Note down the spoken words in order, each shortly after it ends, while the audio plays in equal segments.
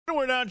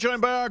We're now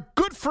joined by our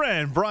good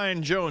friend,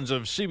 Brian Jones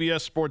of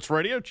CBS Sports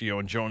Radio, Gio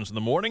and Jones in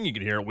the morning. You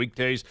can hear it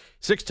weekdays,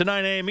 6 to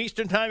 9 a.m.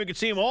 Eastern Time. You can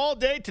see him all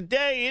day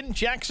today in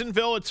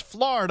Jacksonville. It's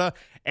Florida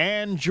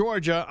and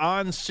Georgia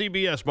on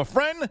CBS. My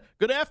friend,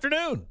 good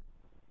afternoon.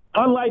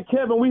 Unlike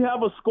Kevin, we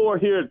have a score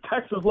here.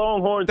 Texas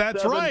Longhorns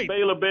 7, right.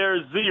 Baylor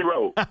Bears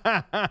 0.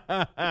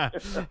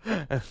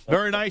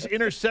 Very nice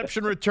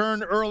interception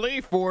return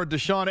early for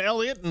Deshaun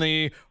Elliott, and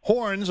the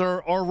Horns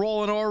are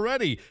rolling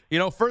already. You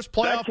know, first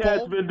playoff That cat's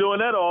poll. been doing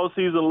that all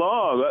season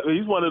long.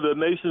 He's one of the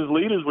nation's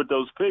leaders with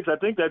those picks. I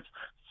think that's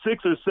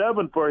 6 or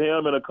 7 for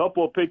him and a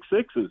couple of pick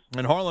sixes.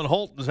 And Harlan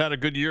Holt has had a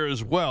good year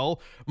as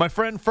well. My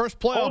friend, first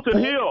playoff Holton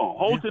poll.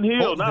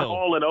 Hill, not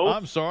Hall and Oates.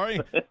 I'm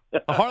sorry.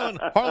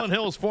 Harlan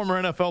Hill is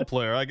former NFL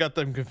player. I got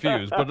them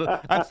confused.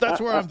 But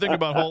that's where I'm thinking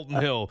about Holton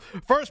Hill.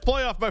 First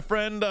playoff, my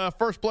friend,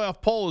 first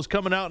playoff poll is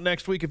coming out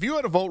next week. If you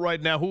had to vote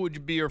right now, who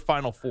would be your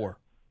final four?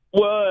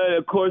 Well,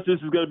 of course, this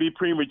is going to be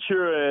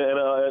premature,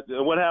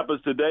 and what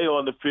happens today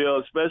on the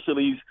field,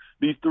 especially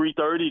these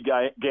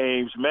 3:30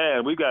 games,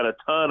 man, we got a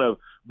ton of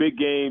big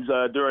games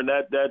during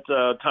that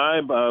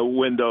time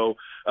window.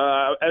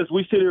 As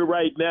we sit here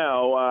right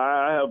now,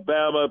 I have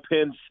Bama,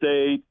 Penn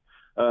State,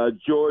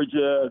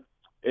 Georgia,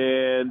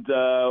 and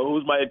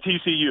who's my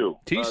TCU.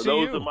 TCU.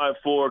 Those are my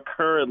four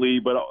currently,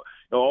 but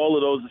all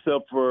of those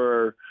except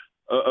for.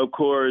 Of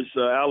course,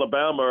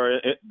 Alabama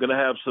are going to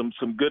have some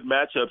good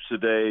matchups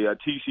today.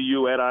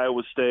 TCU at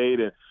Iowa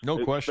State, and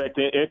no question.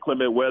 Expect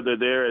inclement weather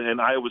there.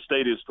 And Iowa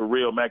State is for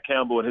real. Matt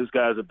Campbell and his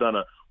guys have done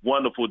a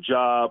wonderful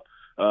job.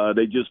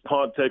 They just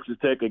punked Texas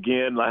Tech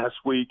again last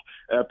week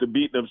after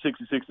beating them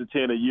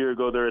 66-10 a year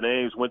ago there in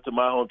Ames. Went to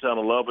my hometown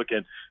of Lubbock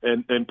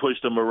and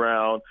pushed them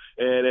around.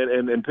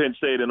 And Penn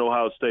State and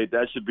Ohio State,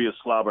 that should be a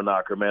slobber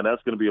knocker, man.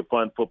 That's going to be a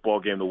fun football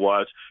game to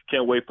watch.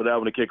 Can't wait for that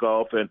one to kick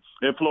off. And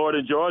in Florida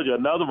and Georgia,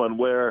 another one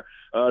where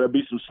there'll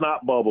be some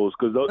snot bubbles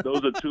because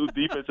those are two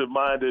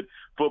defensive-minded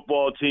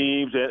football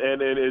teams.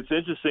 And it's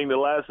interesting, the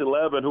last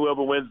 11,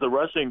 whoever wins the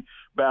rushing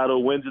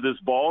battle wins this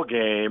ball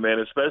game,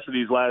 and especially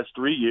these last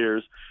 3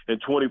 years. In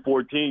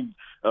 2014,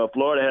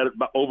 Florida had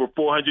about over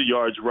 400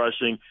 yards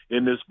rushing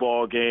in this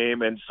ball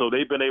game, and so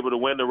they've been able to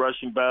win the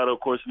rushing battle, of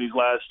course, in these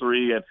last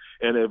three,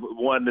 and have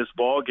won this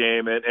ball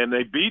game, and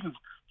they've beaten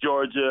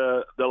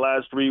Georgia the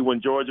last three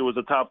when Georgia was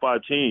a top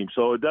 5 team.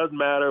 So it doesn't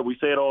matter. We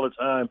say it all the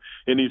time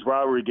in these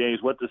rivalry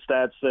games, what the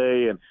stats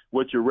say and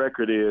what your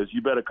record is.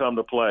 You better come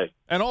to play.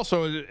 And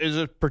also, as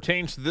it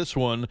pertains to this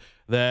one,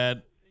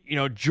 that you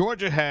know,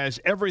 Georgia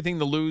has everything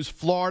to lose.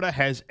 Florida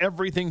has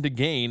everything to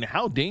gain.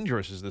 How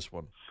dangerous is this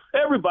one?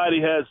 Everybody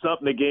has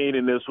something to gain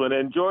in this one.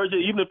 And Georgia,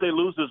 even if they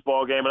lose this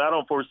ball game, and I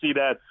don't foresee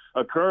that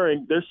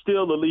occurring, they're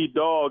still the lead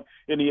dog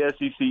in the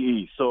SEC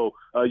East. So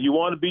you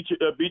want to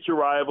beat your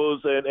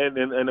rivals,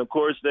 and of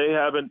course they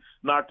haven't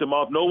knocked them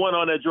off. No one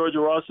on that Georgia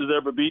roster has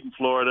ever beaten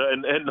Florida,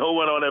 and no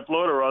one on that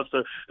Florida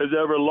roster has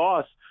ever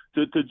lost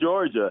to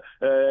Georgia.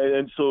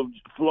 And so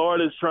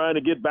Florida's trying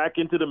to get back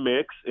into the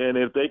mix, and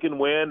if they can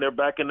win, they're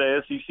back in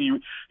the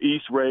SEC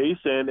East race,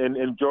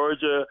 and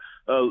Georgia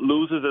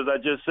loses, as I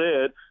just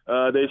said,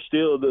 they're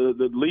still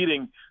the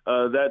leading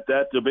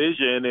that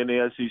division in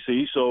the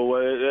SEC. So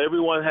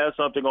everyone has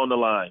something on the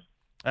line.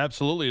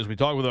 Absolutely, as we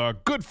talk with our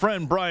good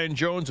friend Brian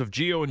Jones of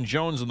Gio and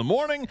Jones in the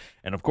morning.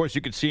 And, of course,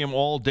 you could see him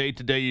all day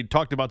today. You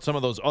talked about some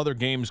of those other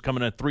games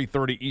coming at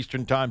 3:30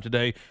 Eastern time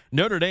today.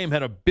 Notre Dame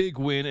had a big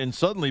win and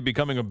suddenly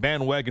becoming a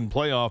bandwagon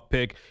playoff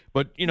pick.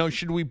 But, you know,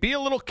 should we be a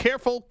little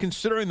careful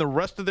considering the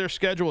rest of their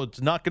schedule? It's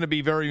not going to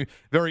be very,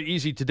 very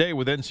easy today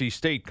with NC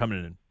State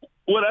coming in.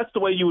 Well, that's the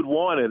way you would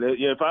want it.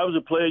 If I was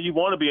a player, you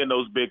want to be in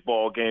those big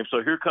ball games.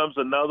 So here comes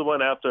another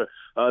one after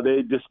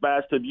they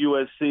dispatched of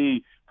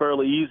USC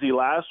fairly easy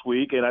last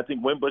week, and I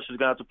think Wimbush is going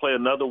to have to play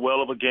another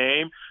well of a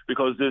game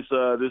because this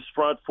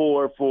front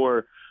four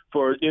for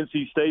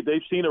NC State,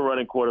 they've seen a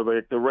running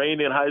quarterback. The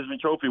reigning Heisman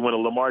Trophy winner,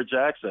 Lamar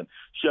Jackson,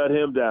 shut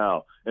him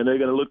down. And they're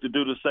going to look to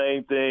do the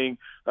same thing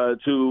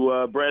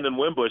to Brandon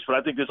Wimbush. But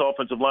I think this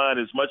offensive line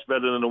is much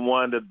better than the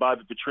one that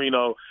Bobby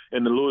Petrino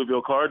and the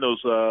Louisville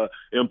Cardinals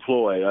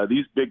employ.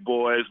 These big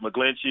boys,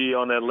 McGlinchey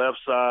on that left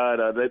side,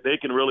 they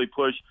can really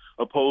push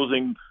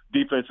opposing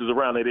defenses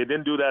around. They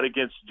didn't do that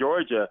against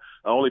Georgia,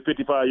 only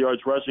 55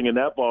 yards rushing in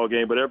that ball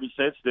game. But ever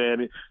since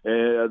then,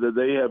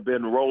 they have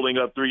been rolling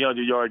up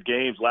 300-yard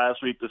games.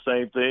 Last week, the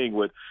same thing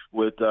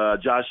with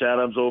Josh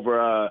Adams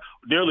over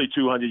nearly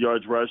 200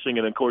 yards rushing,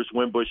 and, of course,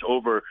 Wimbush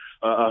over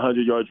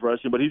 100 yards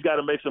rushing. But he's got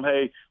to make some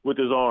hay with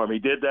his arm. He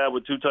did that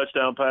with 2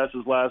 touchdown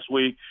passes last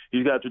week.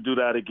 He's got to do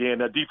that again.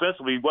 Now,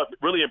 defensively, what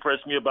really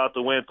impressed me about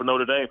the win for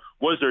Notre Dame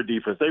was their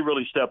defense. They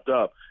really stepped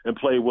up and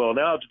played well.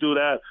 Now to do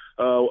that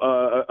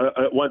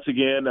once once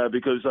again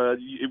because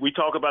we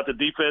talk about the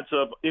defense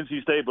of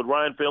NC State, but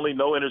Ryan Finley,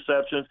 no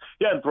interceptions.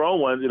 He hadn't thrown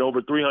one in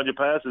over 300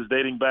 passes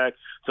dating back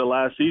to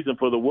last season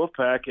for the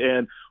Wolfpack.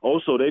 And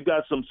also they've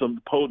got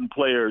some potent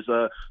players,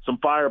 some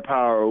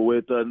firepower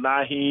with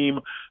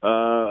Naheem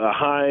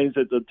Hines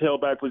at the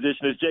tailback position.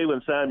 Is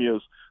Jalen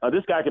Samuels.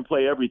 This guy can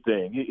play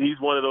everything. He's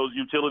one of those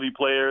utility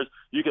players.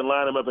 You can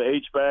line him up at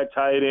H-back,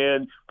 tight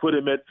end, put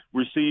him at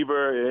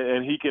receiver,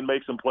 and he can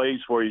make some plays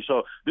for you.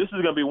 So this is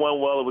going to be one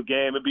well of a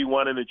game. It'll be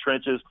one in the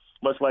trenches,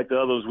 much like the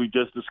others we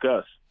just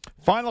discussed.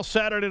 Final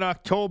Saturday in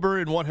October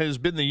in what has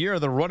been the year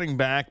of the running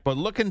back, but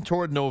looking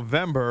toward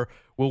November,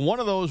 will one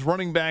of those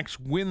running backs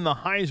win the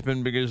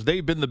Heisman because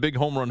they've been the big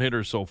home run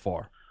hitters so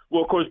far?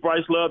 Well, of course,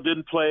 Bryce Love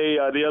didn't play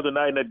the other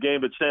night in that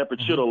game that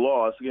Stanford should have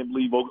lost. I can't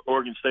believe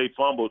Oregon State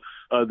fumbled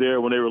there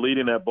when they were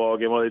leading that ball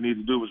game. All they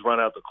needed to do was run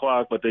out the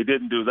clock, but they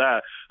didn't do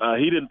that.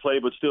 He didn't play,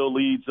 but still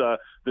leads the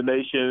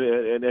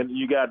nation. And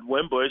you got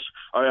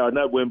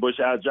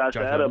Josh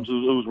Adams,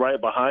 who's right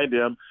behind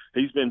him.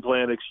 He's been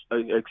playing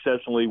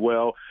exceptionally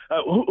well.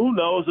 Who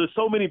knows? There's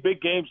so many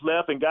big games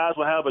left, and guys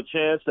will have a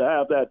chance to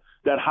have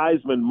that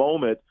Heisman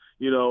moment.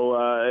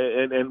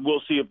 And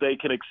we'll see if they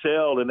can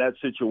excel in that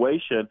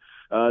situation.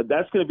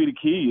 That's going to be the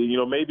key.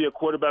 Maybe a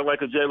quarterback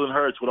like a Jalen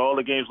Hurts with all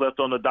the games left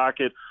on the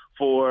docket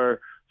for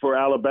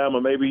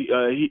Alabama, maybe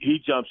he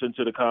jumps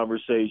into the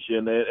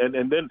conversation.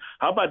 And then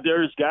how about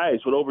Darius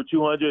Geis with over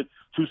 200,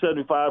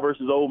 275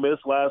 versus Ole Miss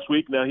last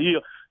week? Now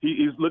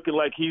he's looking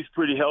like he's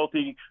pretty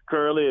healthy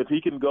currently. If he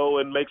can go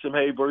and make some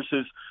hay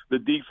versus the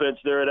defense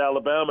there at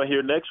Alabama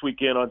here next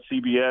weekend on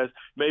CBS,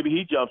 maybe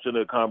he jumps into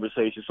the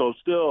conversation. So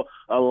still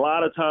a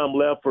lot of time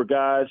left for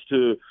guys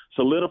to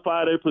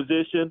solidify their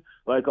position,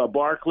 like a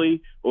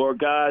Barkley, or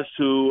guys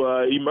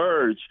to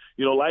emerge,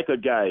 like a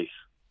Geis.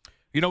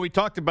 We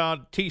talked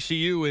about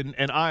TCU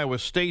and Iowa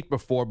State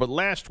before, but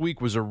last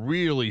week was a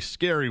really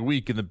scary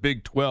week in the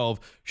Big 12.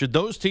 Should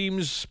those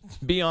teams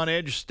be on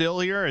edge still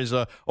here? As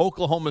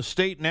Oklahoma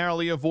State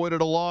narrowly avoided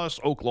a loss,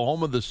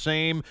 Oklahoma the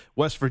same,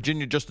 West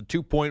Virginia just a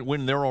 2-point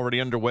win. They're already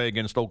underway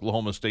against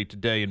Oklahoma State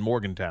today in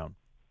Morgantown.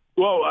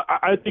 Well,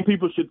 I think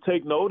people should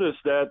take notice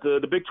that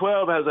the Big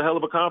 12 has a hell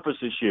of a conference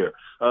this year.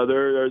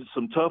 There are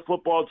some tough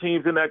football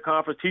teams in that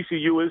conference.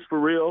 TCU is for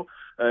real,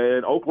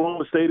 and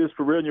Oklahoma State is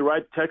for real. And you're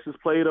right, Texas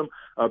played them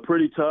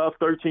pretty tough,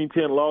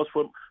 13-10 loss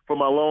for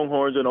my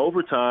Longhorns in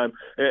overtime.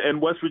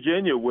 And West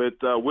Virginia with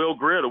Will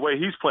Greer, the way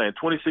he's playing,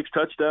 26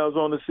 touchdowns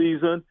on the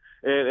season.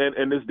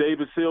 And this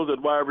David Sills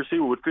at wide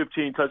receiver with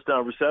 15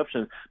 touchdown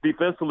receptions.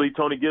 Defensively,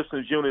 Tony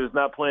Gibson's unit is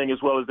not playing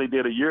as well as they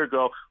did a year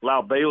ago.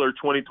 Allowed Baylor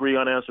 23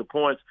 unanswered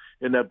points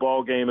in that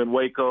ball game in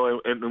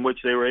Waco, in which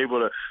they were able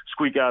to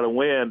squeak out a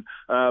win.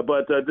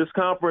 But this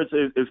conference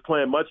is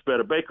playing much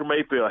better. Baker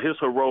Mayfield, his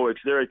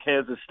heroics there at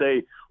Kansas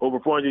State, over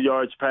 400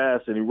 yards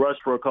passing. He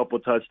rushed for a couple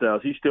of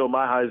touchdowns. He's still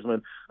my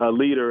Heisman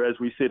leader as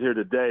we sit here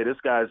today. This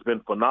guy's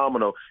been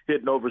phenomenal,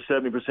 hitting over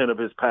 70% of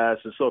his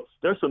passes. So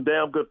there's some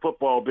damn good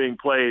football being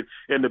played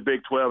in the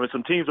Big 12, and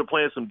some teams are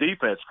playing some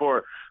defense.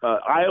 For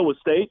Iowa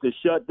State to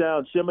shut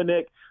down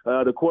Shimonek,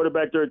 the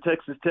quarterback there at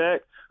Texas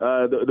Tech,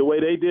 the way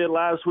they did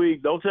last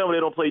week, don't tell me they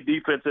don't play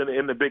defense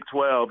in the Big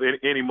 12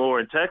 anymore.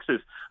 In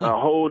Texas,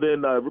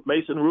 holding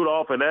Mason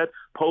Rudolph and that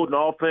potent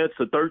offense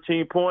to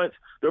 13 points,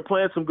 they're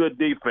playing some good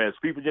defense.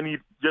 People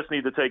just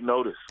need to take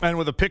notice. And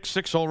with a pick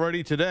six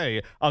already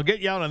today, I'll get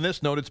you out on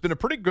this note. It's been a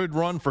pretty good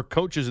run for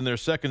coaches in their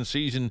second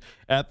season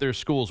at their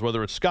schools,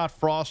 whether it's Scott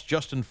Frost,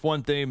 Justin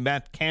Fuente,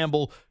 Matt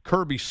Campbell,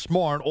 Kirby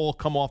Smart, all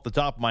come off the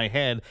top of my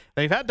head.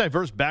 They've had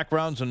diverse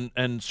backgrounds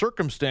and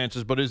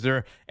circumstances, but is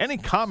there any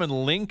common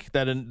link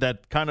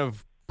that kind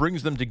of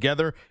brings them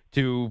together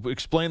to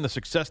explain the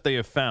success they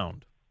have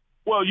found?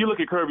 Well, you look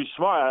at Kirby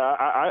Smart.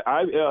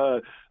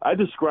 I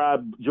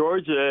describe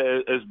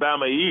Georgia as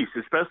Bama East,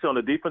 especially on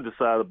the defensive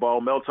side of the ball.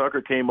 Mel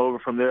Tucker came over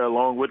from there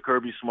along with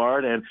Kirby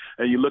Smart, and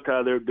you look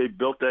how they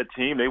built that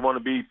team. They want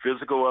to be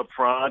physical up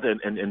front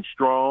and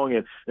strong,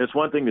 and it's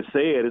one thing to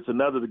say it. It's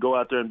another to go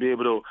out there and be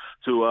able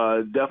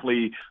to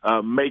definitely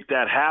make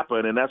that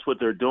happen, and that's what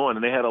they're doing.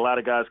 And they had a lot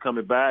of guys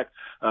coming back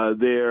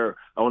there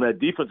on that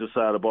defensive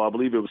side of the ball. I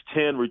believe it was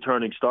 10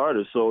 returning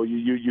starters. So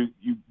you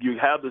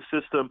have the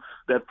system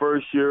that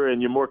first year,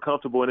 and you're more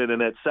comfortable in it in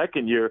that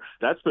second year.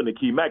 That's been the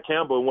key. Matt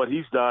Campbell and what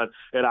he's done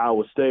at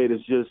Iowa State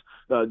is just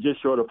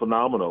short of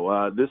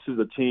phenomenal. This is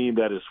a team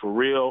that is for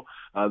real.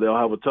 They'll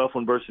have a tough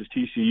one versus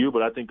TCU,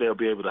 but I think they'll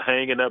be able to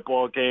hang in that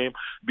ball game.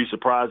 Be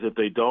surprised if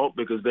they don't,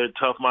 because they're a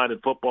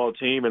tough-minded football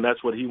team, and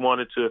that's what he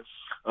wanted to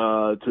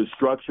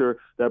structure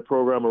that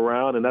program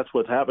around, and that's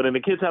what's happened. And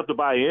the kids have to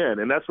buy in,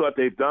 and that's what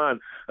they've done.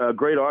 A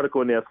great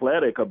article in The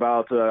Athletic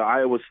about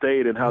Iowa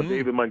State and how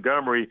David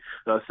Montgomery,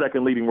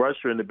 second leading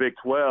rusher in the Big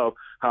 12,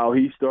 how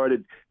he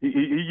started – he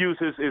used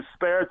his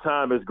spare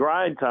time, his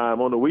grind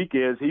time on the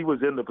weekends. He was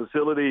in the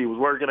facility. He was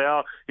working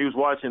out. He was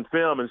watching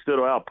film instead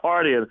of out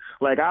partying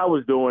like I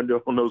was doing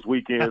on those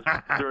weekends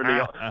during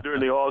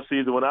the off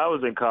season when I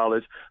was in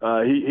college.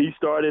 He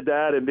started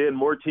that, and then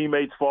more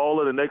teammates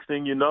followed. The next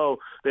thing you know,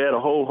 they had a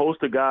whole whole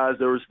host of guys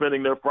that were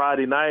spending their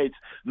Friday nights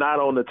not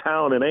on the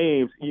town in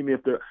Ames, even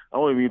if I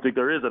don't even think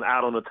there is an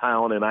out on the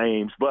town in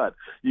Ames, but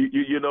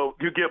you know,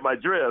 you get my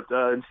drift.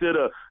 Instead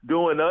of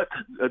doing that,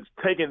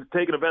 taking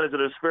advantage of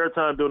their spare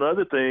time doing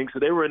other things, so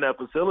they were in that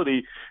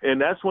facility, and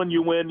that's when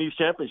you win these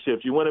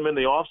championships. You win them in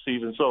the off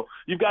season. So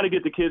you've got to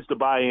get the kids to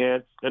buy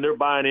in, and they're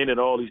buying in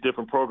all these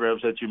different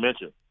programs that you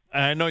mentioned.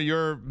 I know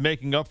you're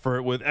making up for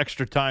it with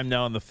extra time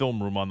now in the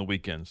film room on the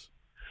weekends.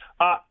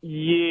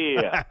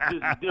 Yeah. This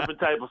is a different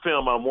type of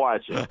film I'm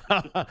watching.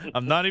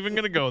 I'm not even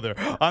going to go there.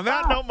 On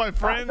that note, my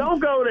friend. Don't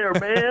go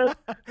there,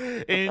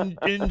 man.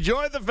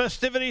 Enjoy the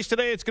festivities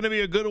today. It's going to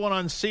be a good one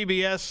on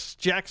CBS.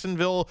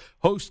 Jacksonville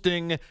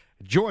hosting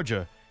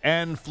Georgia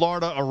and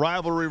Florida, a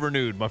rivalry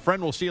renewed. My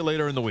friend, we'll see you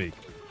later in the week.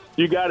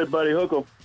 You got it, buddy. Hook 'em.